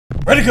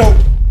Ready to go.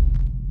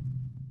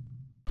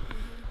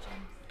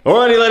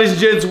 Alrighty, ladies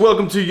and gents,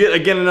 welcome to yet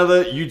again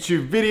another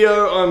YouTube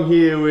video. I'm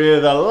here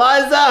with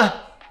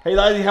Eliza. Hey,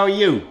 Eliza, how are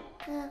you?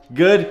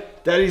 Good.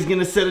 Daddy's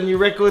gonna set a new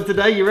record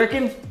today, you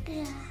reckon?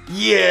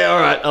 Yeah,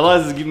 alright.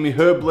 Eliza's giving me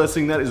her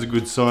blessing. That is a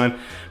good sign.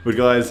 But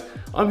guys,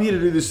 I'm here to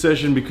do this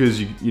session because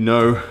you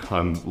know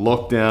I'm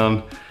locked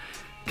down.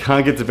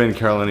 Can't get to Ben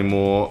Carroll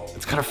anymore.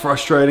 It's kind of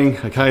frustrating.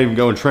 I can't even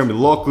go and train with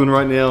Lachlan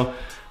right now.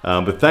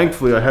 But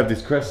thankfully I have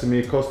this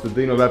Crestamere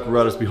Costadino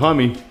apparatus behind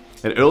me.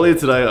 And earlier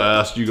today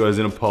I asked you guys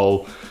in a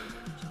poll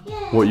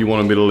what you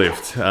wanted me to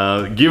lift.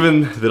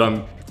 Given that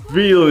I'm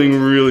feeling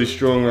really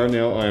strong right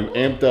now, I am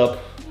amped up,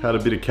 had a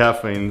bit of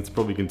caffeine, it's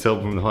probably you can tell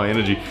from the high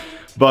energy.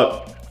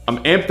 But I'm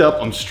amped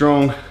up, I'm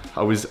strong.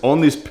 I was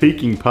on this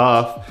peaking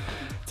path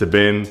to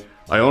Ben.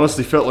 I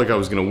honestly felt like I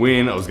was gonna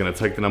win. I was gonna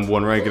take the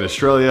 #1 rank in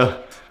Australia,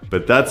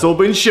 but that's all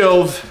been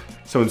shelved.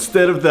 So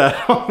instead of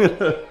that, I'm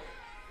gonna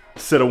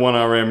set a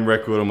 1RM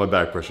record on my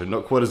back pressure.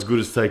 Not quite as good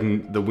as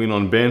taking the win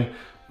on Ben,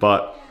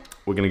 but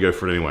we're gonna go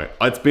for it anyway.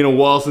 It's been a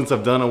while since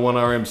I've done a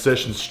 1RM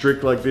session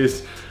strict like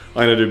this.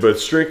 I'm gonna do both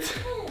strict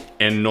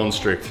and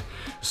non-strict.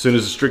 As soon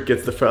as the strict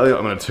gets the failure,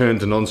 I'm gonna turn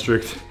to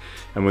non-strict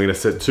and we're gonna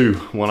set 2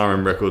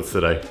 1RM records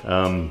today.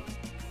 And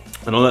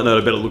on that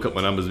note, I better look up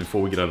my numbers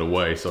before we get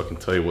underway so I can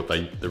tell you what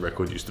the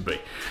record used to be.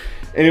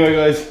 Anyway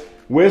guys,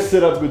 we're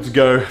set up, good to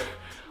go.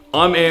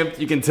 I'm amped,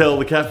 you can tell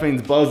the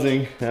caffeine's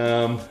buzzing.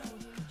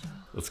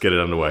 Let's get it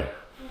underway.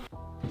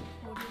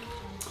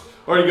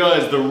 Alright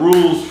guys, the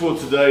rules for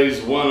today's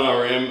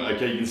 1RM.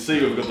 Okay, you can see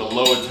we've got the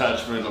low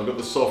attachment, I've got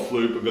the soft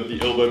loop, I've got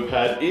the elbow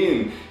pad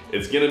in.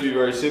 It's gonna be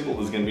very simple,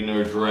 there's gonna be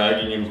no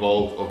dragging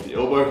involved of the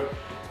elbow.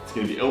 It's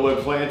gonna be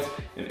elbow plant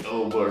and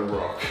elbow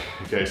rock.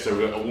 Okay, so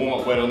we've got a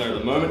warm-up weight on there at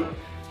the moment.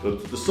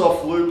 The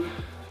soft loop,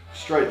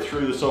 straight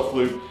through the soft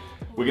loop.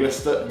 We're gonna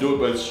do it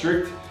both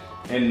strict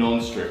and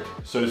non-strict.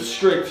 So the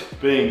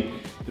strict being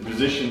the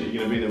position that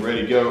you're gonna be in the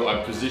ready to go.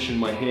 I position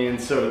my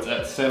hand so it's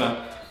at center.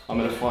 I'm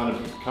gonna find a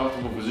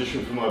comfortable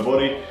position for my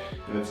body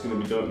and it's gonna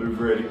be don't move,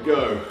 ready to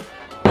go.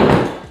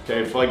 Okay,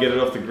 if I get it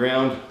off the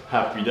ground,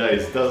 happy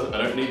days.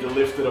 I don't need to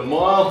lift it a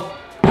mile.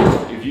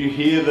 If you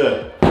hear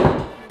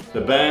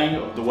the bang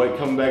of the weight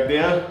coming back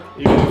down,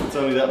 even if it's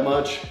only that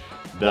much,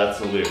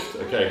 that's a lift.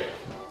 Okay,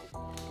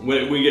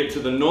 when we get to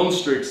the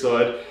non-strict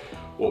side,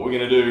 what we're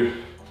gonna do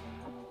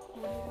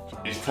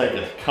is take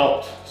a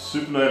cupped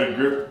supinated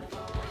grip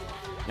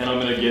and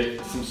I'm gonna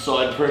get some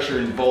side pressure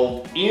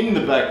involved in the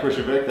back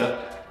pressure vector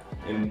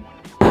and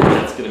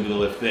that's gonna be the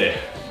lift there.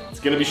 It's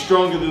gonna be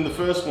stronger than the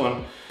first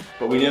one,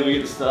 but we never get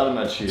to start a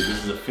match here.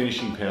 This is a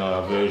finishing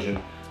power version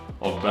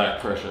of back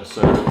pressure.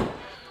 So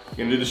we're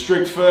gonna do the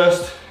strict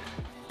first,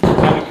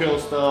 hammer curl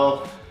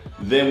style,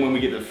 then when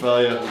we get to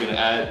failure, we're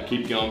gonna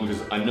keep going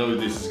because I know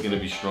this is gonna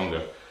be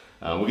stronger.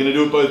 We're gonna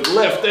do it both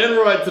left and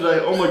right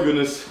today. Oh my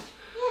goodness.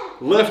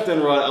 Left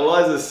and right,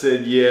 Eliza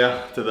said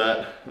yeah to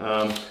that.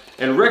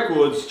 And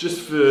records,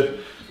 just for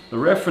the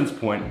reference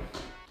point,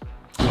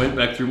 I went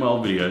back through my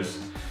old videos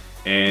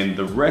and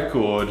the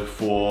record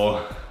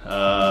for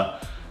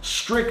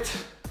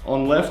strict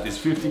on left is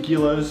 50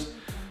 kilos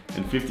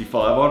and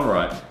 55 on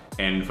right.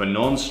 And for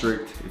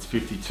non-strict, it's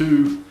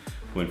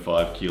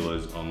 52.5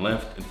 kilos on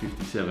left and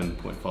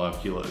 57.5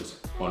 kilos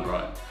on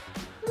right.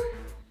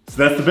 So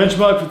that's the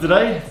benchmark for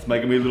today. It's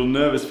making me a little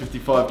nervous.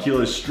 55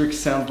 kilos strict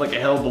sounds like a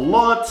hell of a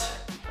lot.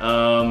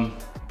 All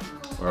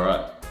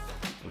right,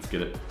 let's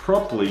get it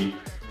properly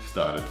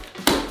started.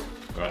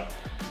 All right,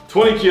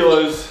 20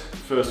 kilos,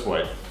 first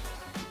weight.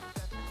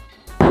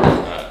 All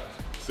right,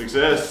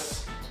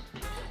 success.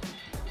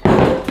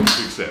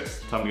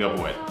 Success, time to go up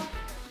a weight.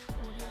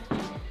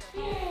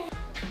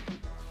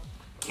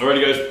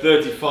 Alrighty guys,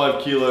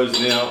 35 kilos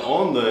now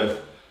on the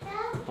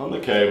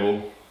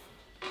cable.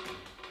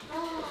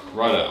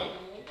 Right arm.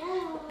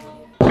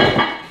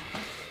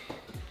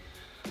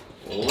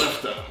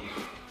 Left arm.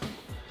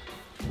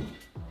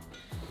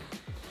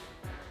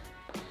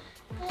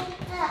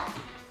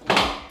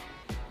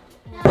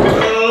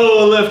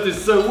 Oh, left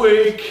is so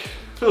weak.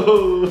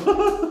 Oh,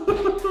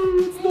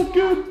 it's not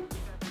good.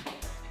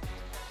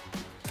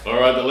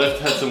 Alright, the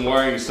left had some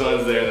worrying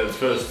signs there in its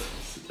first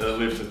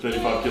lift of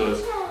 35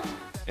 kilos.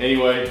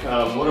 Anyway,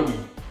 what have we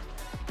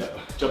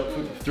jump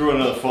through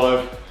another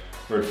 5?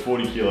 We're at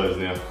 40 kilos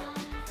now.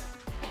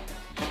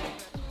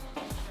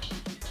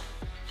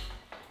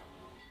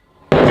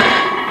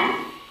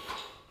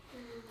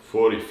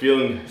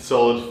 Feeling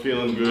solid,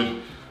 feeling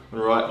good.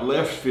 Right,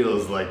 left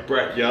feels like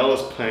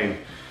brachialis pain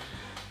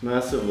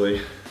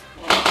massively.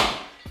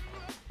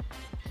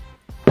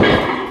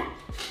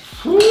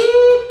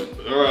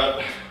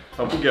 Alright,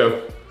 up we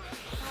go.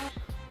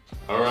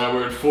 Alright,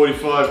 we're at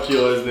 45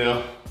 kilos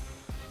now.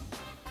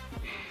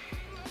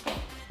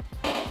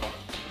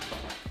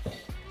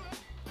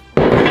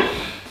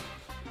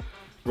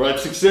 Right,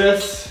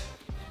 success.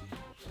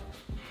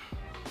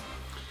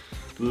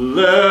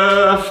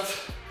 Left.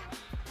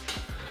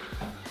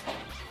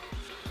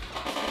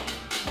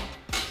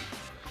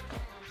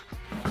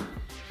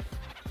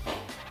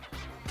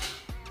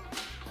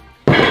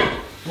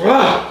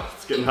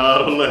 It's getting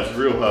hard on left,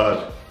 real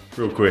hard,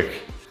 real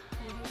quick.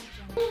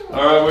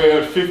 All right,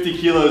 we're at 50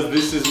 kilos.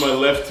 This is my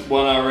left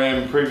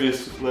 1RM,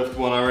 previous left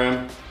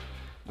 1RM.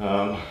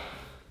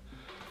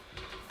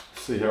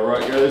 See how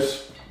right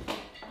goes.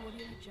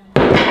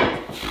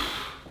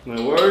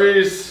 No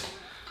worries.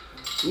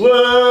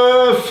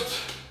 Left.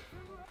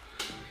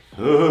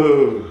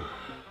 Oh.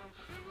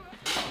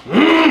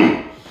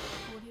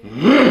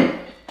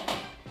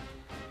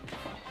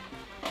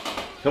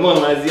 Come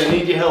on, Lazy, I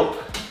need your help.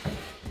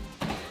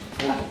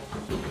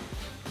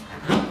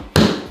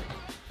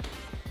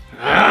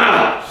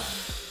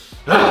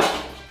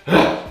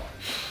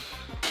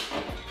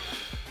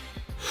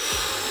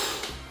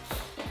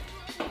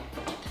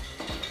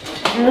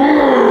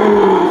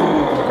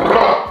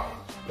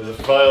 There's a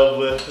failed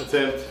lift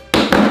attempt.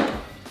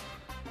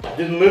 I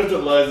didn't lift it,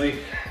 Lazy.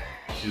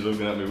 She's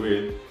looking at me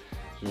weird.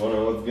 She's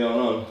wondering what's going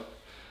on.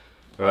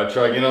 Alright,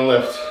 try again on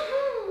left.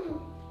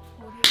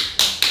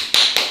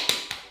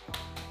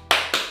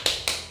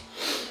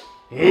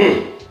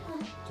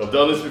 So I've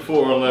done this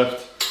before on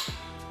left.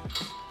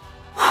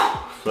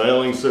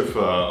 Failing so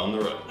far on the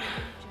right.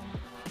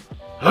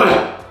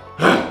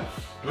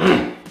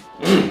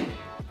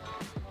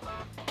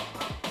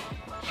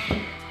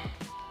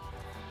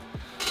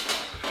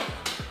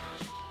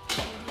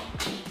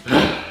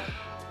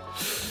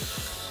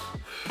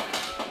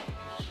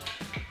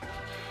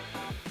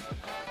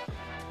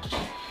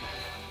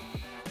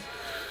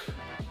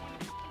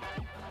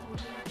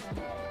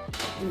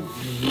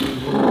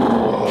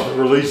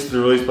 The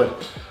release plate.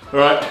 All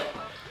right,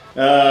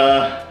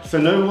 so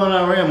no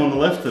 1RM on the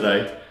left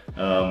today.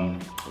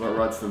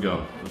 Right still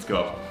going, let's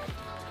go.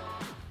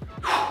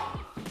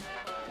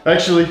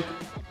 Actually,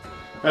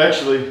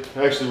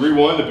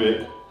 rewind a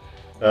bit.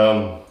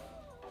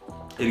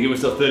 Give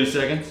myself 30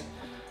 seconds,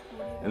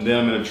 and then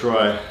I'm gonna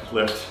try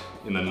left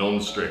in the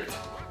non-strict.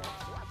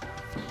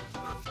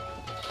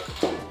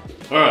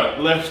 All right,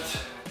 left.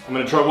 I'm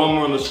gonna try one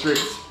more on the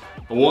strict.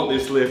 I want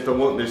this lift,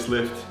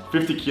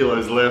 50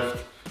 kilos left.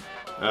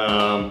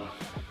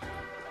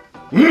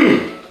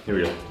 Here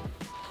we go. You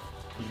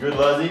good,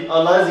 Lazy?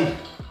 Oh, Lazy,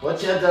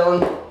 watch out,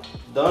 darling.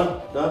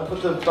 Don't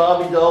put the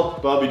Barbie doll.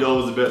 Barbie doll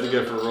was about to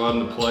go for a ride on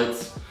the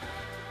plates.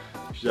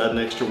 She's adding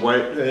extra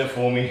weight there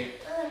for me.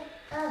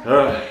 All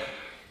right,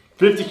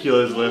 50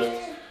 kilos left.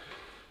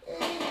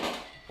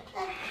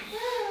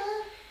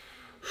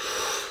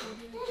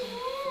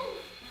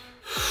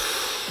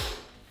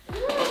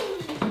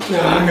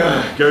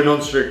 Go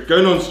non-strict,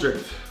 go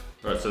non-strict.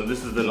 All right, so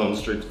this is the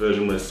non-strict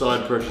version where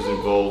side pressure's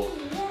involved,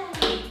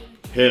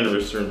 hand and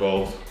wrists are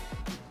involved.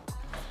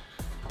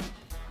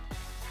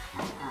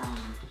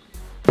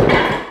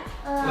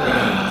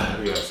 Here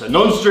we go. So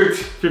non-strict,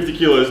 50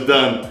 kilos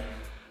done,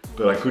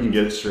 but I couldn't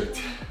get it strict.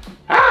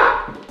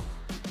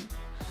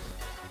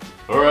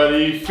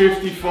 Alrighty,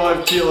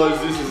 55 kilos.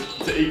 This is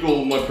to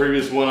equal my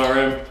previous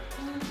 1RM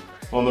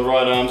on the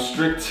right arm.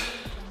 Strict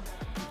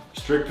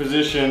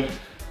position.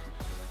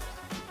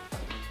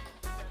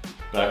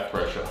 Back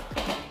pressure.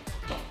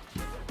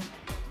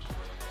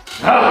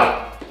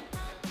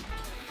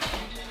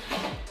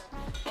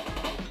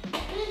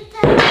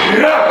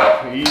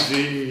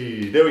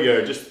 Easy. There we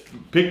go. Just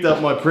picked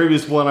up my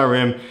previous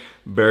 1RM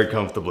very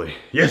comfortably.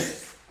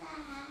 Yes.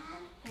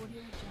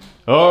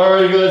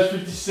 Alright guys,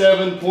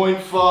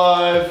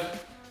 57.5.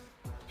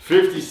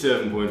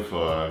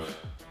 57.5.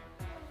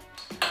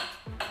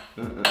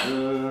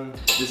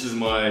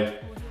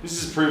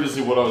 This is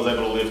previously what I was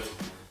able to lift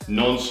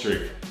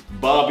non-strict.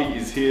 Barbie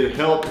is here to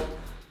help.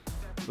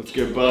 Let's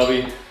go,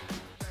 Barbie.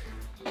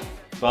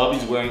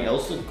 Barbie's wearing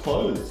Elsa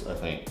clothes, I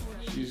think.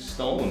 She's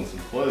stolen some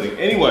clothing.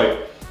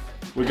 Anyway,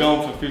 we're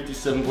going for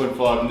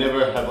 57.5.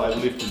 Never have I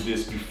lifted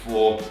this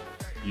before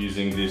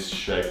using this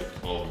shape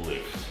of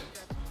lift.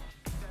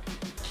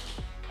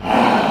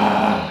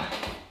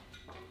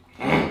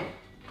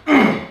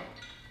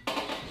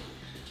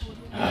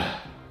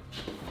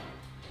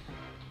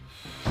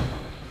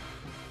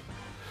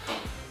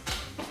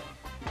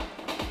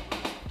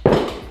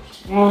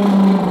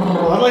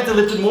 I'd like to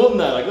lift it more than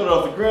that. I got it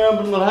off the ground,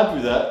 but I'm not happy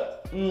with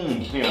that.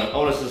 Hang on, I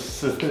want to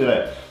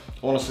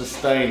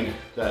sustain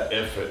that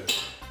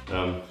effort.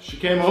 She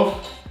came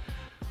off,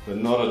 but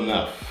not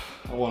enough.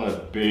 I want a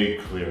big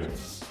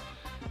clearance.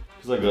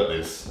 Because I got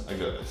this.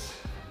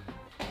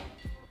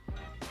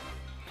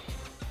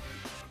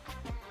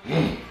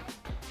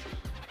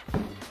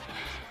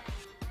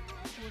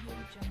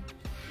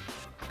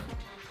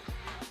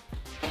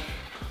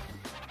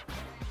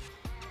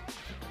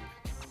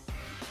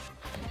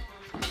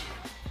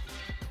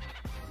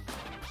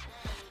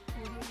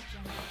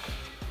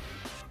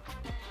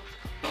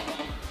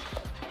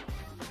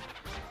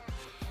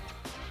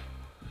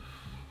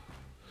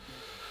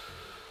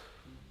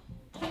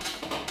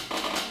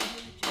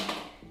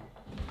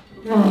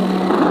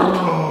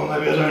 Oh,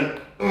 maybe I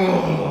don't.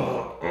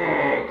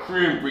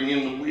 Crimping in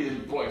the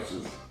weird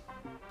places.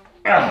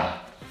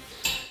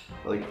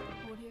 Like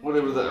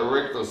whatever the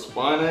erector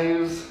spine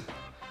is,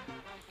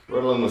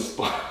 right along the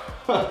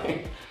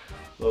spine,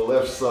 the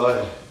left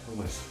side of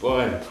my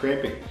spine,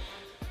 cramping.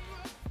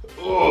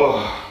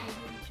 Oh.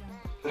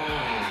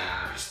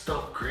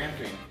 Stop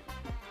cramping.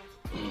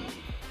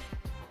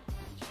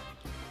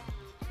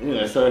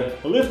 Yeah, so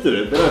I lifted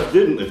it, then I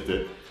didn't lift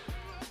it.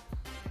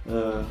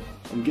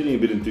 I'm getting a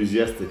bit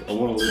enthusiastic. I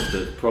want to lift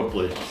it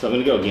properly, so I'm going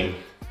to go again.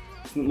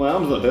 My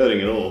arm's not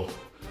hurting at all.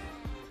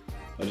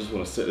 I just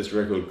want to set this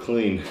record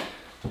clean.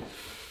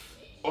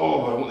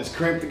 Oh, I want this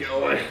cramp to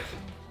go away.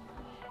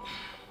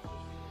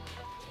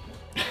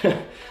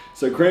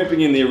 So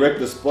cramping in the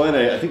erector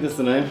spinae, I think that's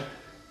the name.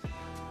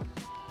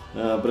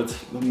 But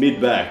it's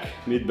mid-back,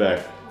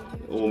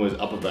 almost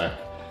upper back.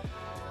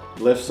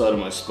 Left side of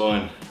my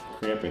spine,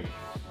 cramping.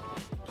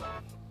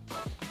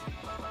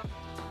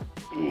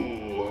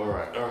 Ooh,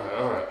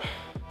 alright.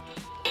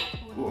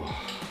 Ooh.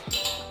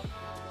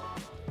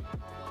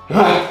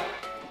 Ah.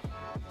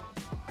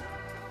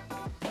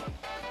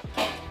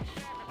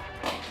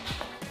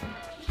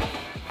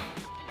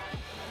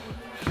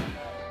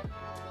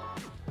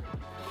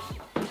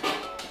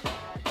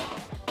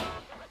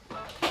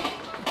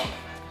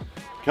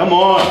 Come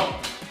on!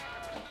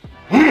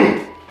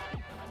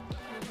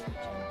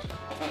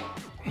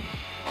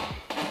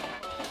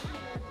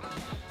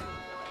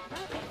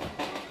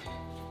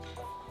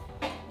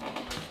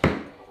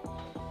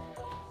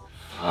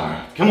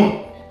 Alright, come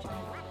on!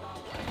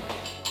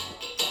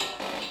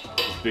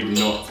 This big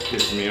knot's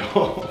pissing me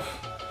off.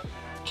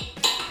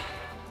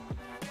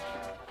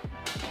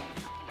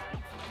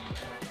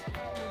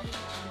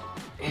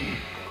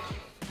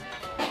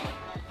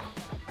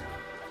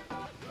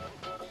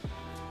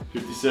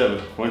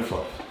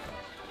 .5.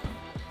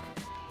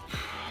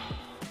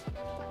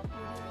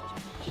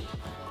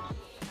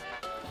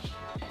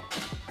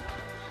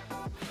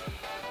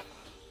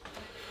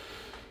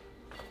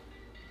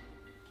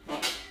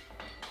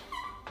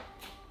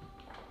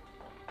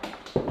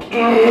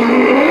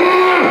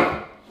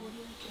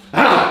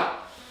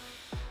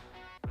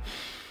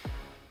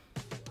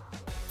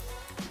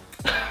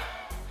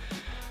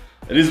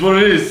 It is what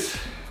it is.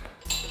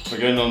 If I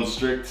go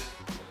non-strict,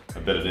 I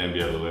better damn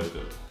be able to lift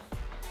it.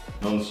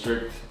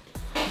 Non-strict.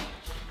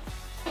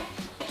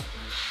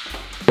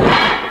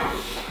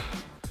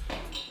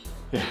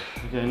 Yeah,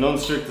 okay,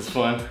 non-strict is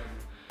fine.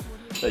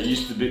 That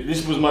used to be,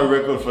 this was my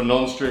record for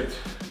non-strict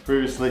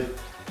previously.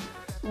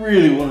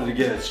 Really wanted to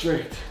get it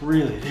strict,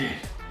 really did.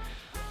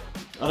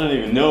 I don't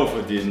even know if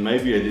I did,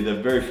 maybe I did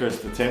that very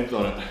first attempt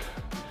on it.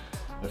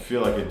 I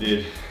feel like I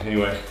did.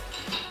 Anyway,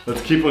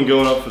 let's keep on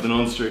going up for the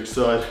non-strict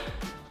side.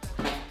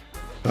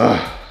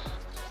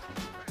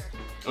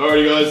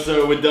 Alrighty guys,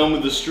 so we're done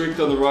with the strict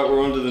on the right,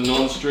 we're on to the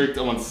non-strict.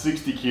 I'm on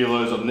 60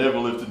 kilos, I've never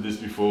lifted this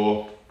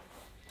before.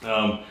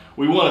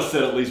 We want to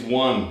set at least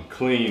one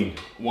clean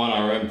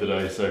 1 RM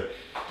today, so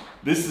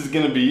this is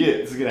going to be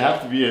it. This is going to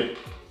have to be it.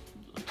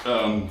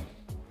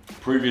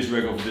 Previous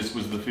record for this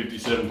was the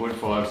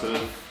 57.5,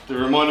 so the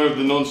reminder of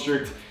the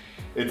non-strict,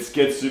 it's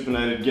get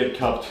supinated, get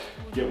cupped,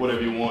 get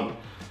whatever you want,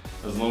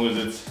 as long as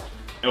it's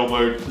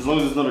elbow, as long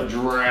as it's not a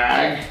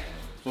drag,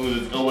 as long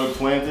as it's elbow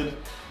planted,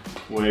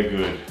 we're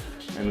good.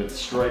 And it's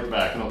straight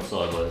back, not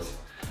sideways.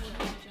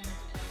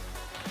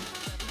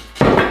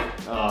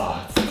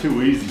 Ah, it's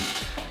too easy.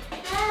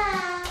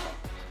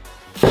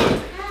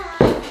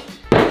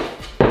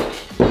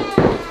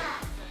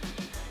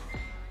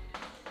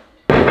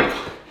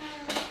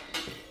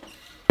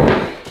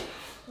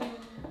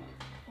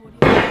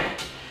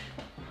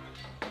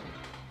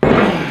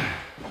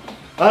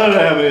 I don't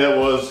know how many that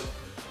was,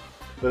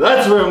 but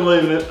that's where I'm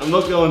leaving it. I'm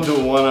not going to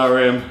a 1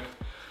 RM.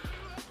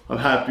 I'm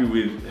happy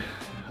with,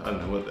 I don't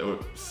know what they were,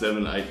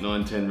 7, 8,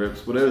 9, 10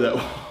 reps, whatever that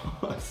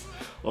was,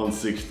 on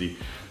 60.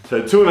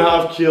 So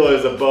 2.5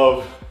 kilos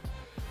above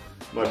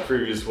my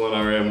previous 1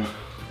 RM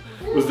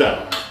was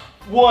that.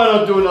 Why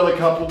not do another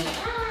couple?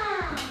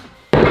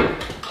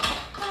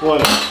 Why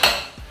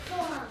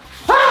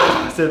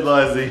not? Said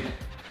Lizy.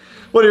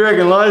 What do you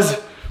reckon, Liz?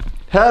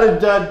 How did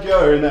Dad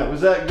go in that?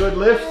 Was that good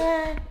lift?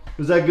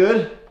 Was that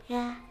good?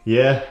 Yeah.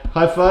 Yeah.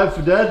 High five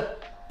for Dad.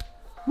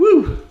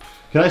 Woo!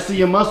 Can I see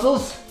your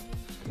muscles?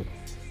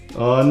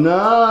 Oh,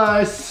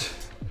 nice.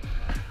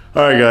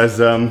 All right, guys.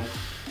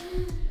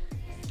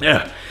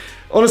 Yeah.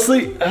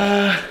 Honestly,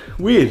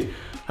 weird.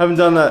 Haven't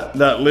done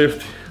that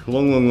lift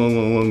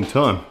long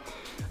time.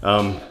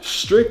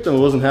 Strict, I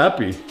wasn't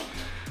happy.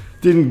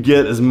 Didn't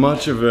get as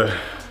much of a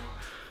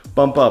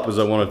bump up as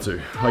I wanted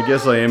to. I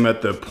guess I am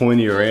at the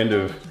pointier end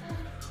of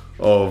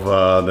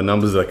the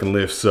numbers that I can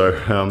lift. So,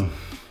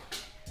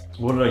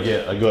 what did I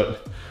get? I got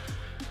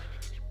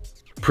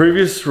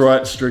previous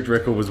right strict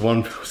record was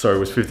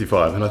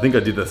 55, and I think I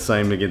did the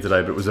same again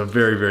today, but it was a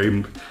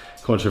very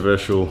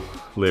controversial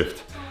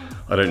lift.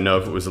 I don't know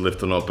if it was a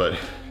lift or not, but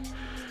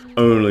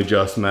only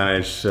just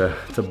managed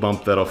to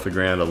bump that off the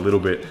ground a little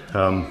bit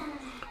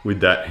with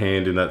that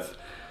hand in that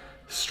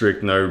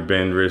strict, no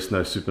bend wrist,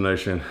 no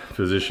supination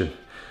position,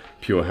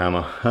 pure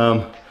hammer.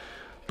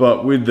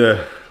 But with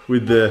the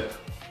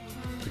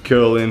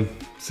curl in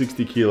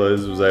 60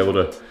 kilos, was able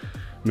to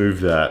move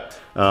that.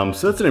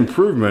 So that's an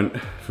improvement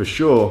for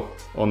sure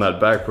on that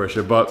back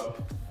pressure, but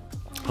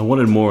I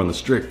wanted more on the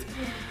strict.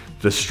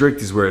 the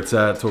strict is where it's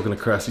at. Talking to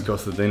Krasi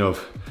Kostadinov,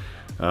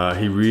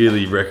 he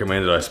really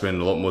recommended I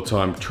spend a lot more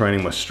time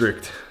training my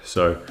strict.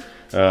 So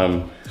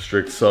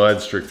strict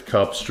sides, strict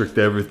cups, strict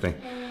everything.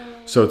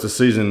 So it's a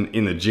season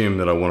in the gym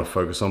that I want to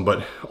focus on.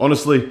 But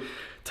honestly,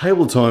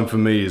 table time for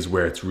me is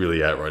where it's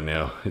really at right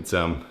now. It's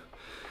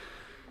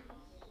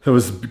that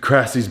was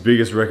Krasi's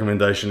biggest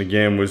recommendation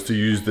again, was to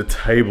use the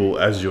table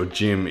as your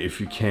gym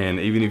if you can.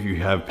 Even if you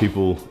have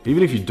people,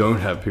 even if you don't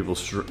have people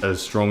as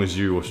strong as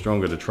you or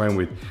stronger to train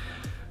with,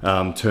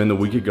 turn the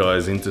weaker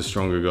guys into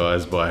stronger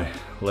guys by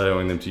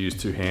allowing them to use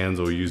two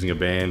hands or using a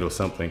band or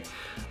something.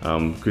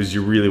 Because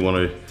you really want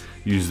to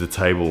use the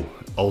table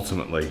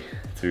ultimately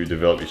to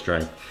develop your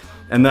strength.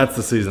 And that's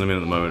the season I'm in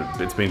at the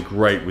moment. It's been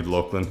great with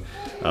Lachlan,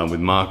 with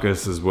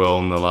Marcus as well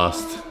in the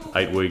last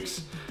 8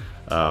 weeks.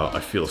 I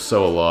feel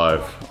so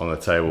alive on the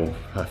table.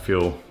 I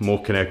feel more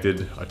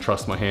connected. I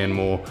trust my hand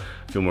more.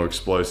 I feel more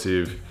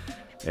explosive,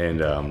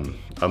 and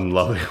I'm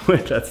loving where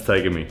that's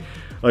taken me.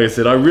 Like I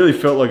said, I really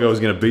felt like I was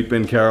going to beat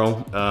Ben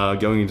Carroll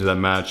going into that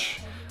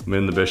match. I'm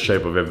in the best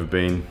shape I've ever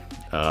been.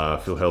 I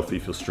feel healthy,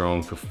 feel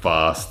strong, feel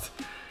fast,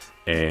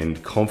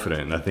 and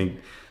confident. And I think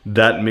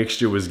that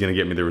mixture was going to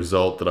get me the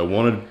result that I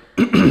wanted.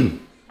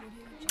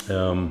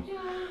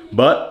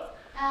 But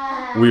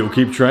we will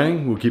keep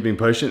training, we'll keep being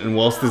patient, and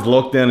whilst this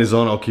lockdown is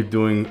on, I'll keep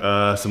doing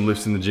some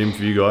lifts in the gym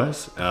for you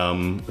guys.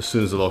 As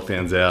soon as the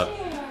lockdown's out,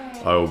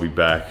 I will be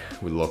back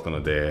with Lachlan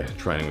Adair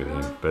training with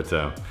him. But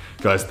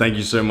guys, thank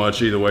you so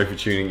much either way for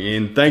tuning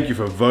in. Thank you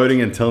for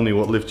voting and telling me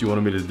what lift you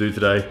wanted me to do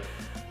today.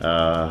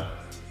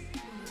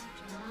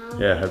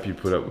 Yeah, hope you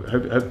put up,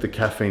 hope the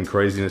caffeine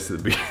craziness at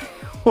the beginning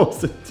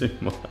wasn't too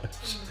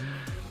much.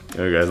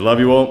 Okay guys, love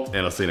you all,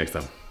 and I'll see you next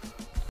time.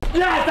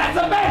 Yeah, that's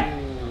a man!